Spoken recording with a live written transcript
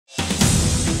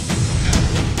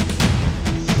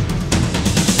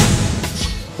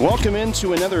Welcome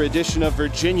into another edition of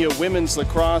Virginia Women's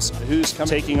Lacrosse, who's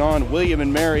taking on William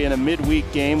 & Mary in a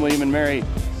midweek game. William & Mary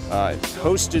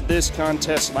hosted this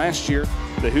contest last year.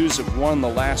 The Who's have won the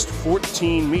last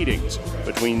 14 meetings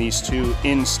between these two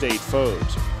in-state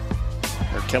foes.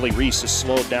 Kelly Reese is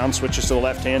slowed down, switches to the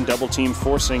left hand, double team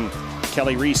forcing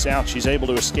Kelly Reese out. She's able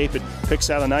to escape it, picks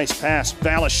out a nice pass.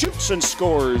 Valis shoots and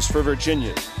scores for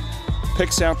Virginia.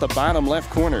 Picks out the bottom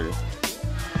left corner.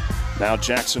 Now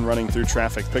Jackson running through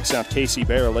traffic, picks out Casey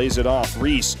Bear, lays it off.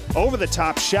 Reese, over the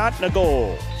top shot and a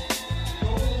goal.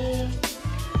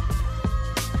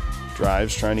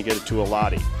 Drives, trying to get it to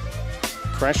Alati.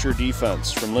 Pressure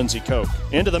defense from Lindsay Koch.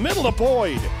 Into the middle of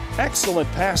Boyd.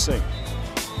 Excellent passing.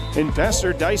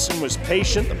 Investor Dyson was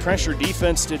patient. The pressure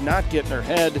defense did not get in her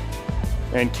head.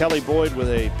 And Kelly Boyd with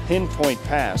a pinpoint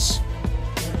pass,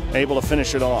 able to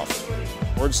finish it off.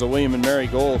 Towards the William & Mary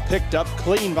goal, picked up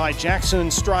clean by Jackson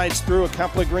and strides through a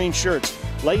couple of green shirts.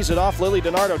 Lays it off, Lily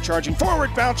DiNardo charging forward,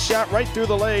 bounce shot right through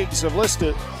the legs of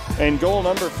Lista. And goal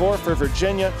number 4 for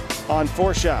Virginia on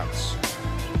 4 shots.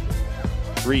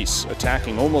 Reese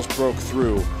attacking, almost broke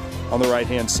through on the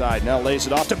right-hand side. Now lays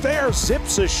it off to Bear,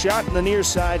 zips a shot in the near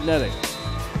side netting.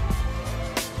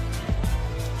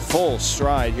 Full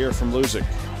stride here from Luzik.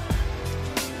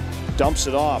 Dumps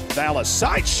it off, Valis,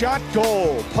 side shot,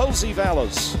 goal, Posey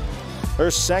Valis.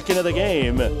 Her second of the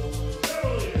game.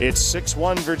 It's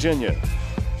 6-1 Virginia.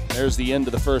 There's the end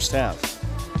of the first half.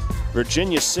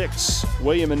 Virginia 6,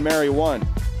 William & Mary 1.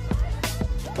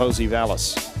 Posey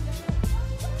Valis.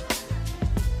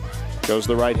 Goes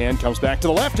the right hand, comes back to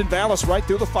the left, and Valis right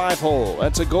through the 5-hole.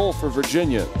 That's a goal for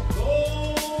Virginia.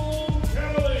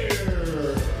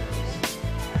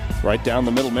 Right down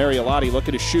the middle, Mary Alati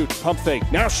looking to shoot. Pump fake,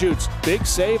 now shoots. Big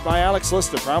save by Alex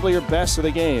Lista, probably her best of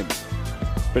the game.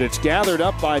 But it's gathered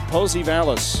up by Posey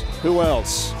Valis. Who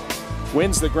else?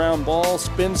 Wins the ground ball,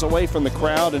 spins away from the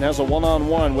crowd, and has a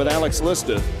one-on-one with Alex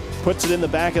Lista. Puts it in the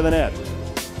back of the net.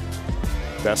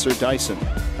 Besser Dyson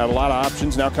had a lot of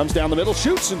options, now comes down the middle,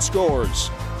 shoots and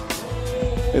scores.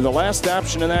 And the last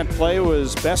option in that play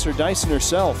was Besser Dyson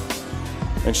herself,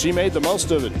 and she made the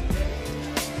most of it.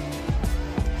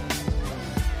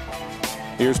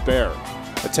 Here's Bear,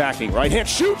 attacking, right hand,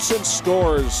 shoots and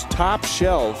scores. Top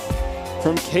shelf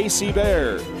from Casey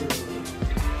Bear.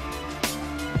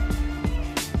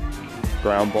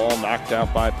 Ground ball knocked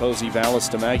out by Posey Valis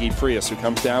to Maggie Prius, who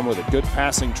comes down with a good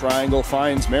passing triangle,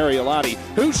 finds Mary Alati,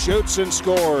 who shoots and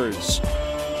scores.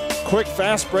 Quick,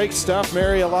 fast break stuff.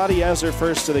 Mary Alati has her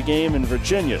first of the game, in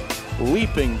Virginia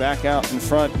leaping back out in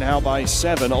front now by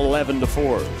 7,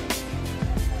 11-4.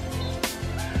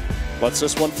 Lets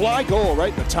this one fly, goal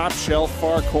right in the top shelf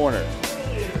far corner.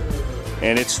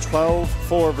 And it's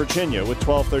 12-4 Virginia with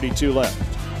 12:32 left.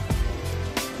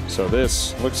 So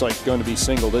this looks like going to be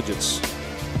single digits,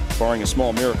 barring a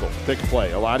small miracle. Big play.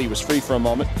 Alati was free for a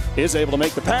moment, is able to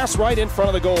make the pass right in front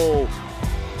of the goal.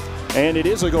 And it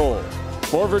is a goal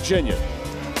for Virginia.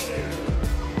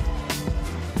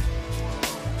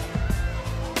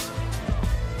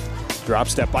 Drop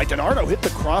step by DiNardo, hit the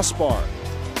crossbar.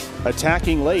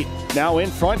 Attacking late, now in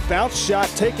front, bounce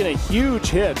shot, taking a huge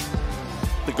hit.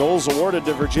 The goal's awarded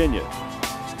to Virginia.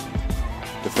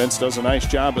 Defense does a nice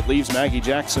job, but leaves Maggie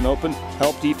Jackson open.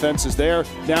 Help defense is there.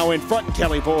 Now in front,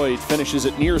 Kelly Boyd finishes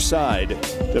it near side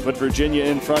to put Virginia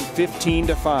in front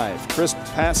 15-5. Crisp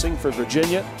passing for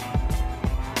Virginia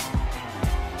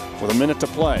with a minute to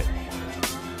play.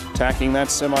 Attacking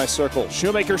that semicircle.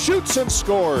 Shoemaker shoots and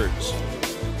scores.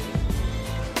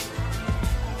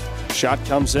 Shot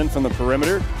comes in from the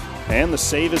perimeter, and the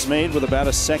save is made with about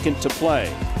a second to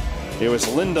play. It was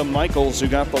Linda Michaels who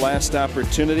got the last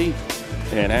opportunity,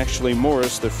 and Ashley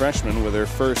Morris, the freshman, with her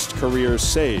first career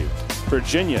save.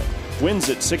 Virginia wins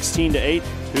it 16-8,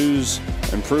 who's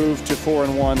improved to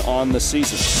 4-1 on the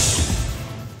season.